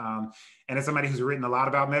Americans, and as somebody who's written a lot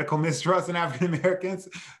about medical mistrust in African Americans,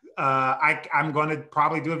 I'm going to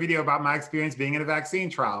probably do a video about my experience being in a vaccine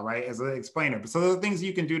trial, right, as an explainer. So there are things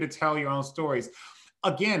you can do to tell your own stories.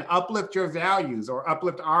 Again, uplift your values or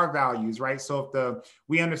uplift our values, right? So if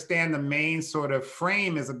we understand the main sort of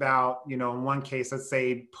frame is about, you know, in one case, let's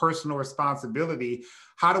say personal responsibility,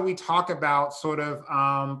 how do we talk about sort of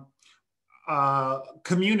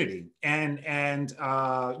community and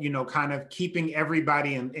you know, kind of keeping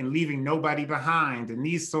everybody and leaving nobody behind, and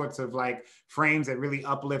these sorts of like frames that really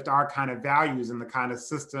uplift our kind of values and the kind of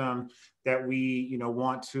system that we, you know,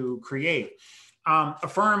 want to create.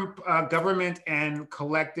 Affirm government and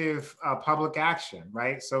collective public action,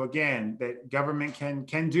 right? So again, that government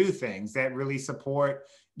can do things that really support,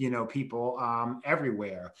 you know, people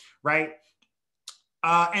everywhere, right?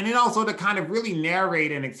 And then also to kind of really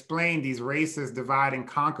narrate and explain these racist divide and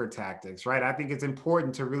conquer tactics, right? I think it's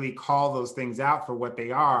important to really call those things out for what they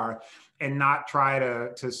are and not try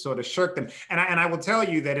to sort of shirk them. And I will tell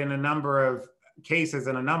you that in a number of cases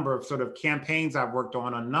and a number of sort of campaigns I've worked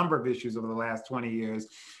on a number of issues over the last 20 years,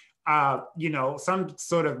 you know, some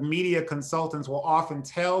sort of media consultants will often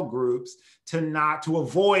tell groups to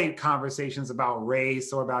avoid conversations about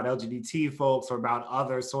race or about LGBT folks or about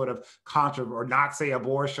other sort of or not say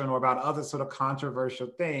abortion or about other sort of controversial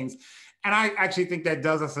things. And I actually think that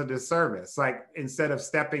does us a disservice. Like, instead of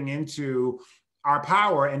stepping into our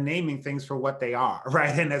power and naming things for what they are,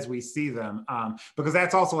 right? And as we see them, because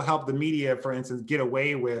that's also helped the media, for instance, get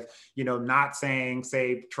away with, you know, not saying,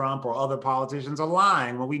 say, Trump or other politicians are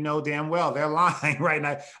lying when we know damn well they're lying, right? And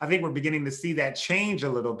I think we're beginning to see that change a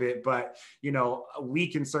little bit, but, you know, we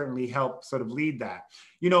can certainly help sort of lead that.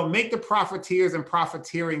 You know, make the profiteers and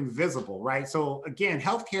profiteering visible, right? So again,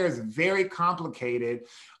 healthcare is very complicated,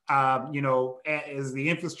 you know, as the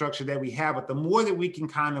infrastructure that we have, but the more that we can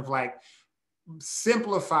kind of like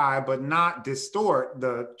simplify but not distort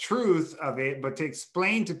the truth of it, but to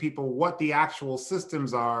explain to people what the actual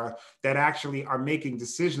systems are that actually are making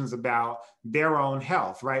decisions about their own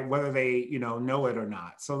health, right? Whether they, you know it or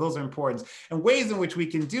not. So those are important. And ways in which we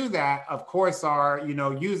can do that, of course, are, you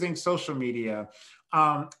know, using social media.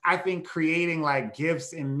 I think creating like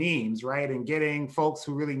GIFs and memes, right? And getting folks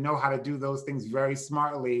who really know how to do those things very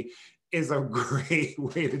smartly is a great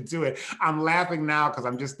way to do it. I'm laughing now because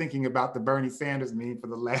I'm just thinking about the Bernie Sanders meme for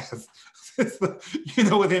the last, you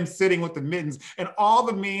know, with him sitting with the mittens and all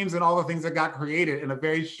the memes and all the things that got created in a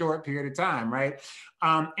very short period of time, right?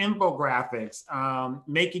 Infographics,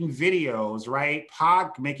 making videos, right?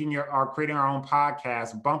 Creating our own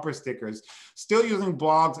podcast, bumper stickers, still using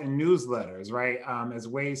blogs and newsletters, right? As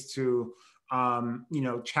ways to you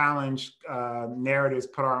know, challenge narratives,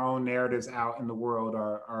 put our own narratives out in the world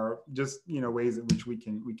are just, you know, ways in which we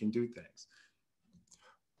can do things.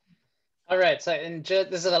 All right, so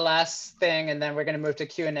this is the last thing, and then we're going to move to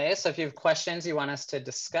Q&A. So if you have questions you want us to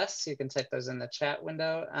discuss, you can type those in the chat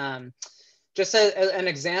window. Just an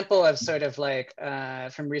example of sort of like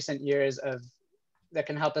from recent years that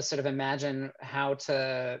can help us sort of imagine how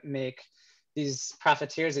to make these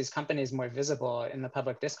profiteers, these companies, more visible in the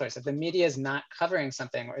public discourse. If the media is not covering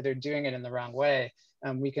something or they're doing it in the wrong way,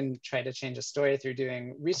 we can try to change a story through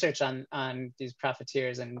doing research on these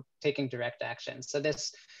profiteers and taking direct action. So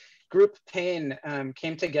this group PAIN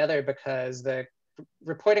came together because the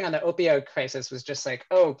reporting on the opioid crisis was just like,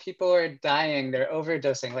 oh, people are dying, they're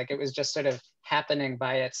overdosing. Like, it was just sort of happening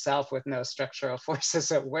by itself with no structural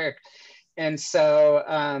forces at work. And so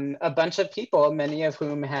a bunch of people, many of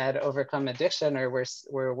whom had overcome addiction or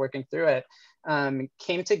were working through it,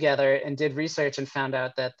 came together and did research and found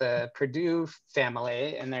out that the Purdue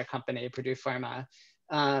family and their company, Purdue Pharma,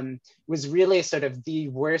 was really sort of the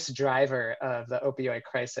worst driver of the opioid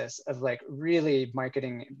crisis, of like really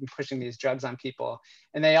marketing and pushing these drugs on people.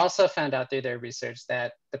 And they also found out through their research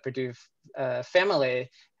that the Purdue family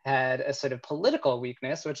had a sort of political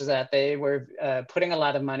weakness, which is that they were putting a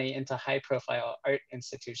lot of money into high profile art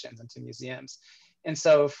institutions, into museums. And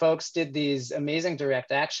so folks did these amazing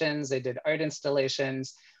direct actions. They did art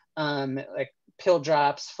installations, like pill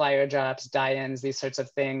drops, flyer drops, die-ins, these sorts of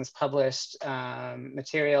things, published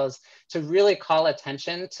materials to really call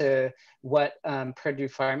attention to what Purdue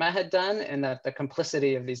Pharma had done, and that the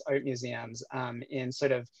complicity of these art museums in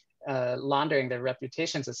sort of laundering their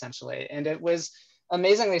reputations, essentially. And it was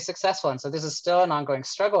amazingly successful. And so this is still an ongoing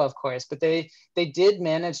struggle, of course, but they did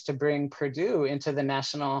manage to bring Purdue into the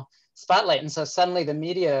national spotlight. And so suddenly the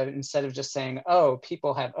media, instead of just saying, oh,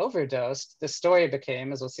 people have overdosed, the story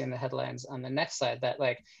became, as we'll see in the headlines on the next slide, that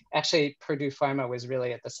like actually Purdue Pharma was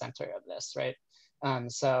really at the center of this, right?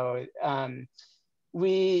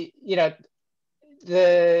 We, you know,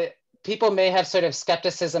 the people may have sort of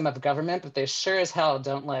skepticism of government, but they sure as hell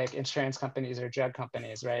don't like insurance companies or drug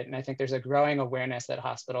companies, right? And I think there's a growing awareness that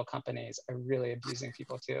hospital companies are really abusing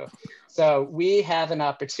people too. So we have an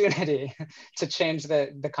opportunity to change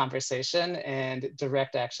the conversation, and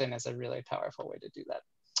direct action is a really powerful way to do that.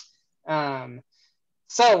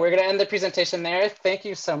 So we're going to end the presentation there. Thank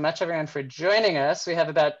you so much, everyone, for joining us. We have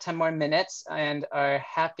about 10 more minutes and are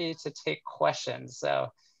happy to take questions.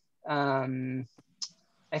 So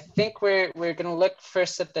I think we're going to look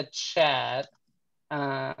first at the chat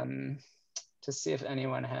to see if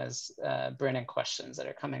anyone has burning questions that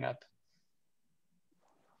are coming up.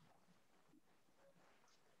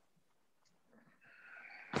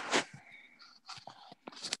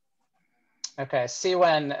 Okay,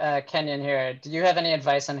 C1, Kenyon here. Do you have any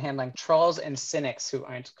advice on handling trolls and cynics who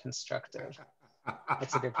aren't constructive?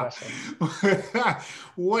 That's a good question.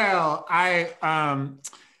 Well,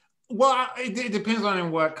 it depends on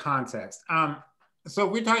in what context. So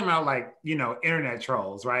we're talking about, like, you know, internet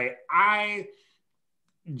trolls, right? I,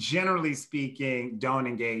 generally speaking, don't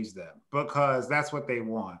engage them because that's what they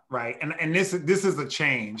want, right? And this is a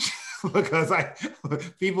change because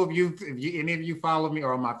people, if any of you follow me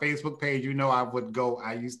or on my Facebook page, you know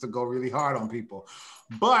I used to go really hard on people,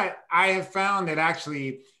 but I have found that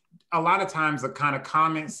actually a lot of times the kind of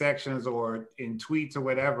comment sections or in tweets or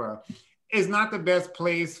whatever is not the best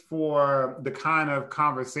place for the kind of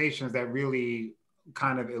conversations that really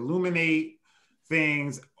kind of illuminate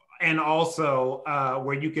things, and also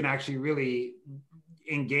where you can actually really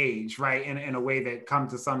engage, right, in a way that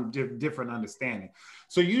comes to some different understanding.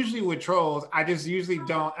 So usually with trolls, I just usually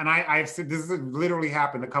don't, and I've said, this has literally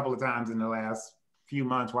happened a couple of times in the last few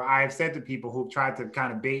months where I've said to people who've tried to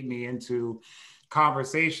kind of bait me into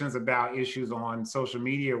conversations about issues on social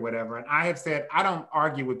media or whatever, and I have said, I don't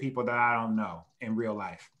argue with people that I don't know in real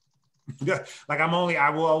life. Like I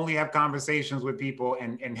will only have conversations with people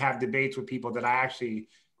and have debates with people that I actually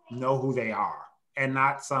know who they are, and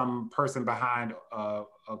not some person behind a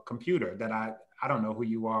computer that I don't know who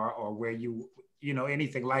you are or where you know,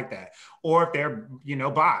 anything like that. Or if they're, you know,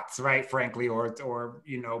 bots, right, frankly, or,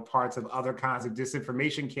 you know, parts of other kinds of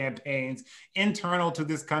disinformation campaigns, internal to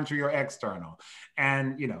this country or external.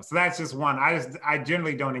 And, you know, so that's just one. I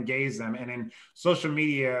generally don't engage them. And in social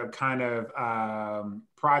media kind of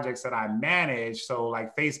projects that I manage, so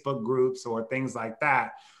like Facebook groups or things like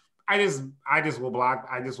that, I just will block,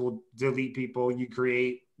 I just will delete people. You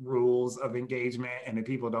create rules of engagement, and if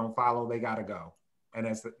people don't follow, they gotta go. And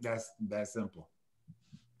that's simple.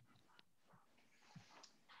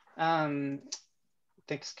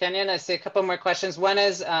 Thanks, Kenyon. I see a couple more questions. One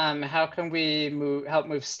is, how can we help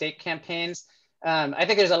move state campaigns? I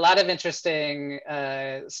think there's a lot of interesting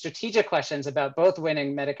strategic questions about both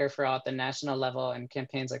winning Medicare for all at the national level and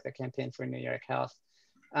campaigns like the Campaign for New York Health.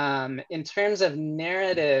 In terms of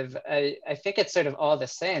narrative, I think it's sort of all the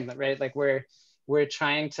same, right? Like we're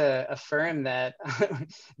trying to affirm that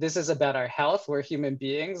this is about our health. We're human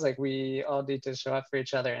beings. Like we all need to show up for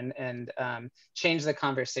each other and change the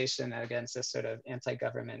conversation against this sort of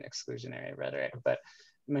anti-government exclusionary rhetoric. But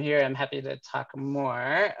Mahir, I'm happy to talk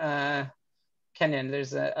more. Kenyon,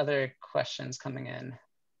 there's other questions coming in.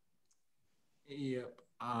 Yep,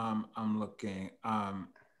 I'm looking.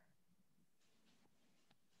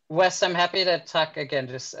 Wes, I'm happy to talk again.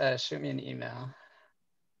 Just shoot me an email.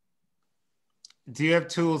 Do you have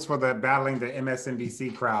tools for battling the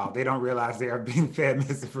MSNBC crowd? They don't realize they are being fed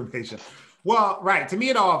misinformation. Well, right. To me,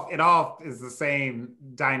 it all is the same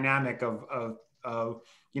dynamic of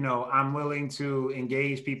you know, I'm willing to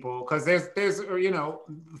engage people because there's you know,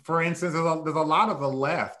 for instance, there's a lot of the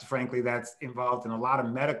left, frankly, that's involved in a lot of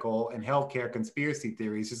medical and healthcare conspiracy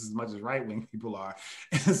theories, just as much as right-wing people are.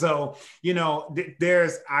 And so, you know,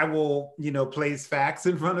 I will, you know, place facts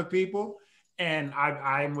in front of people. And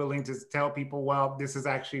I'm willing to tell people, well, this is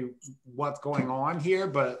actually what's going on here.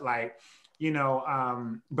 But like, you know,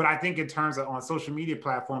 but I think in terms of on social media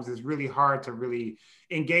platforms, it's really hard to really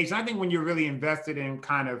engage. And I think when you're really invested in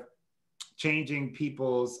kind of changing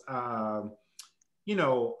people's, you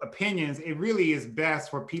know, opinions, it really is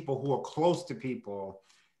best for people who are close to people,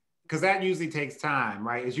 because that usually takes time,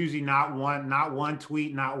 right? It's usually not one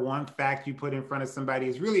tweet, not one fact you put in front of somebody.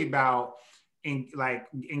 It's really about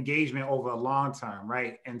engagement over a long term,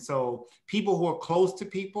 right? And so people who are close to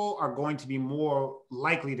people are going to be more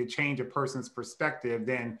likely to change a person's perspective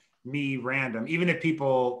than me random, even if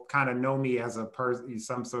people kind of know me as a person,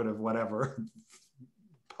 some sort of whatever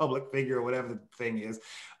public figure or whatever the thing is. If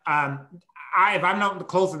I'm not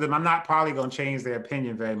close to them, I'm not probably going to change their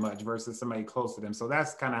opinion very much versus somebody close to them. So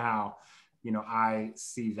that's kind of how, you know, I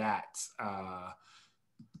see that.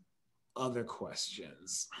 Other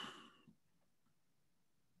questions.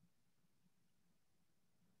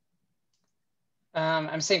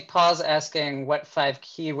 I'm seeing Paul's asking what 5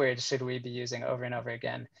 keywords should we be using over and over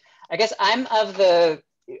again? I guess I'm of the,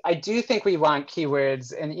 I do think we want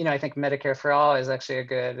keywords, and I think Medicare for all is actually a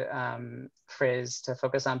good phrase to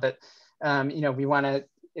focus on, but we want to,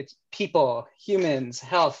 it's people, humans,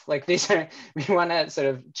 health, like these are, we want to sort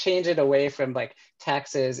of change it away from like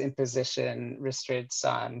taxes, imposition, restraints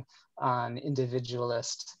on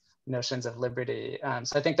individualist notions of liberty.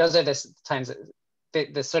 So I think those are the times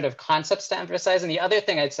that the sort of concepts to emphasize. And the other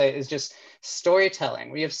thing I'd say is just storytelling.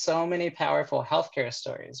 We have so many powerful healthcare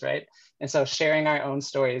stories, right? And so sharing our own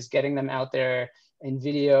stories, getting them out there in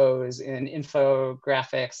videos, in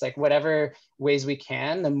infographics, like whatever ways we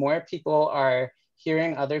can, the more people are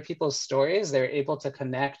hearing other people's stories, they're able to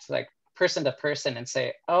connect like person to person and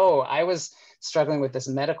say, oh, I was struggling with this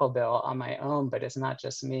medical bill on my own, but it's not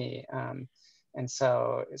just me. And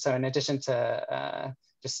so in addition to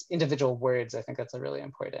just individual words, I think that's a really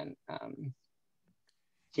important.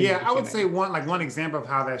 Yeah, I would say one example of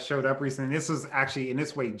how that showed up recently. This was actually in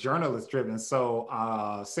this way journalist driven. So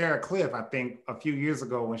Sarah Cliff, I think a few years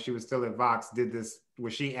ago when she was still at Vox, did this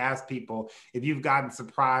where she asked people if you've gotten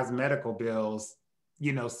surprise medical bills,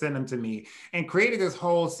 send them to me, and created this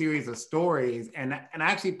whole series of stories, and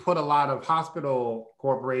actually put a lot of hospital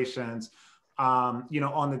corporations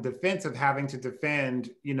on the defense of having to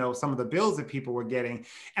defend, some of the bills that people were getting.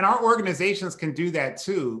 And our organizations can do that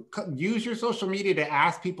too. Use your social media to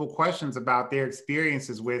ask people questions about their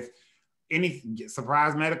experiences with any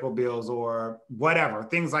surprise medical bills or whatever,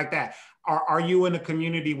 things like that. Are you in a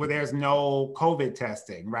community where there's no COVID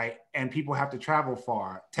testing, right? And people have to travel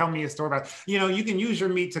far? Tell me a story about, you can use your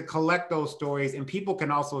meet to collect those stories, and people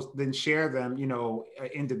can also then share them,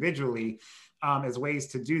 individually. As ways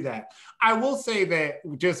to do that. I will say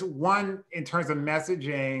that just one, in terms of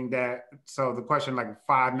messaging so the question, like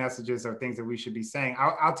 5 messages or things that we should be saying,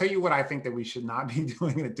 I'll tell you what I think that we should not be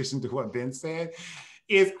doing in addition to what Ben said,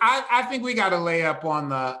 is I think we got to lay up on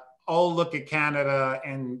the, look at Canada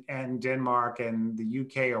and Denmark and the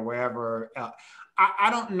UK or wherever.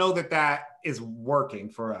 I don't know that is working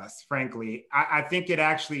for us, frankly. I think it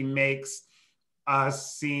actually makes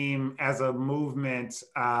us seem as a movement,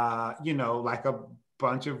 like a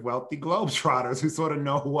bunch of wealthy globetrotters who sort of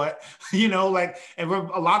know what, and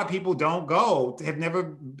a lot of people don't go, have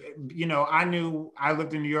never, I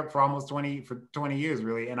lived in New York for 20 years,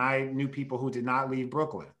 really. And I knew people who did not leave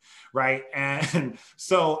Brooklyn. Right. And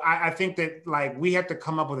so I think that like we have to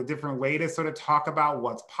come up with a different way to sort of talk about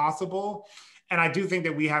what's possible. And I do think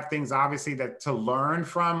that we have things, obviously, that to learn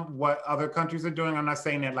from what other countries are doing. I'm not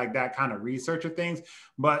saying that like that kind of research or things,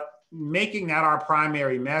 but making that our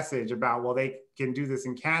primary message about, well, they can do this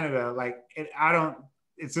in Canada, like it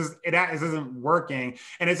isn't working.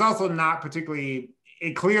 And it's also not particularly,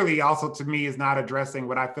 it clearly also to me is not addressing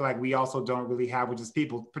what I feel like we also don't really have, which is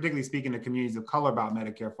people, particularly speaking to communities of color about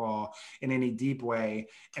Medicare for all in any deep way,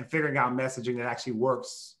 and figuring out messaging that actually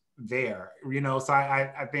works there, so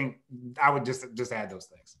I think I would just add those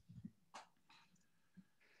things.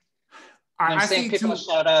 I'm seeing people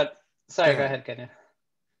shout out. Sorry, go ahead, Kenyon.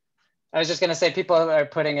 I was just going to say people are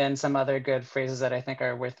putting in some other good phrases that I think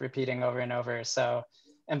are worth repeating over and over. So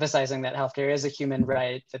emphasizing that healthcare is a human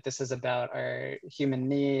right, that this is about our human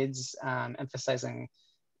needs, emphasizing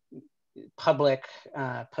public,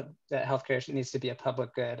 that healthcare needs to be a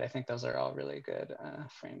public good. I think those are all really good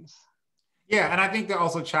frames. Yeah, and I think they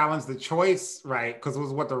also challenge the choice, right? Because it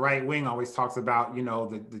was what the right wing always talks about,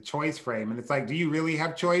 the choice frame. And it's like, do you really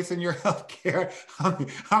have choice in your healthcare?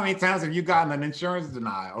 How many times have you gotten an insurance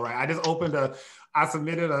denial, right? I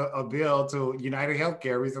submitted a bill to United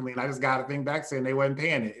Healthcare recently, and I just got a thing back saying they wasn't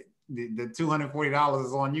paying it. The $240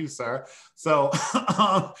 is on you, sir. So,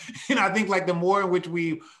 I think like the more in which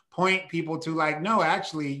we point people to like, no,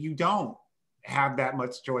 actually, you don't have that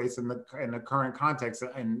much choice in the current context,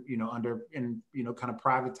 and kind of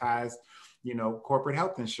privatized corporate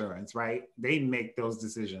health insurance, right? They make those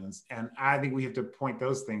decisions, and I think we have to point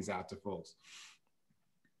those things out to folks.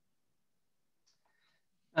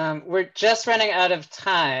 We're just running out of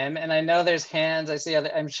time, and I know there's hands. I see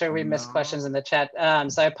I'm sure we missed questions in the chat,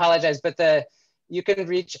 so I apologize, but you can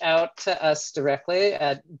reach out to us directly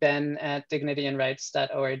at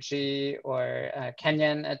ben@dignityandrights.org or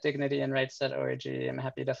kenyon@dignityandrights.org. I'm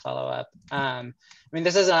happy to follow up. I mean,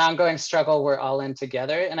 this is an ongoing struggle we're all in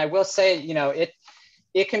together. And I will say,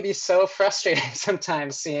 it can be so frustrating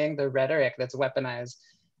sometimes seeing the rhetoric that's weaponized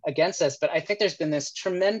against us. But I think there's been this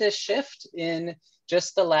tremendous shift in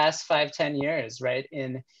just the last 5-10 years, right?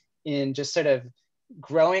 In just sort of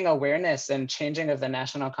growing awareness and changing of the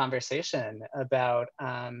national conversation about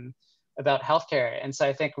healthcare. And so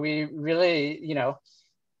I think we really,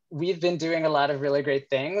 we've been doing a lot of really great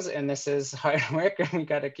things, and this is hard work, and we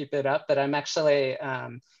got to keep it up. But I'm actually,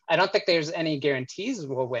 I don't think there's any guarantees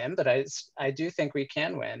we'll win, but I do think we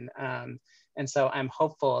can win. And so I'm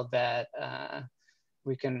hopeful that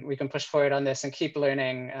we can push forward on this and keep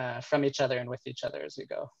learning from each other and with each other as we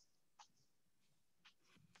go.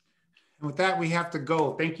 And with that, we have to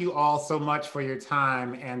go. Thank you all so much for your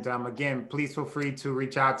time. And again, please feel free to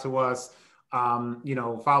reach out to us.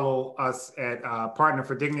 Follow us at Partner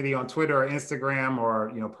for Dignity on Twitter or Instagram,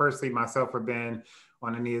 or, personally, myself or Ben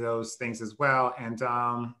on any of those things as well. And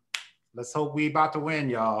let's hope we about to win,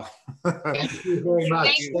 y'all. Thank you very much.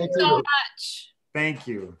 Thank you so much. Thank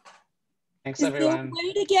you. Thanks, Is everyone. there a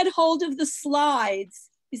way to get hold of the slides?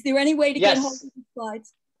 Is there any way to get hold of the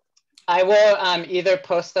slides? I will either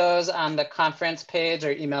post those on the conference page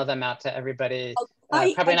or email them out to everybody.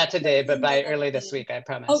 Probably not today, but by early this week, I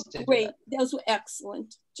promise. Oh, great. Those were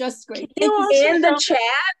excellent. Just great. Can you Thank in the chat?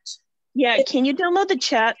 Yeah, can you download the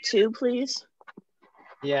chat too, please?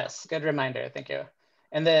 Yes, good reminder. Thank you.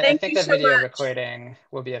 And I think the video recording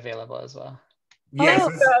will be available as well.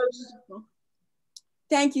 Yes.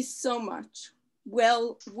 Thank you so much.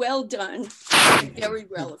 Well done. Very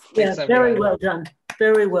relevant. Yeah, very well done.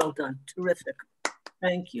 Very well done. Terrific.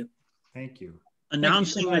 Thank you. Thank you.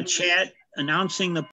 Announcing the chat, announcing the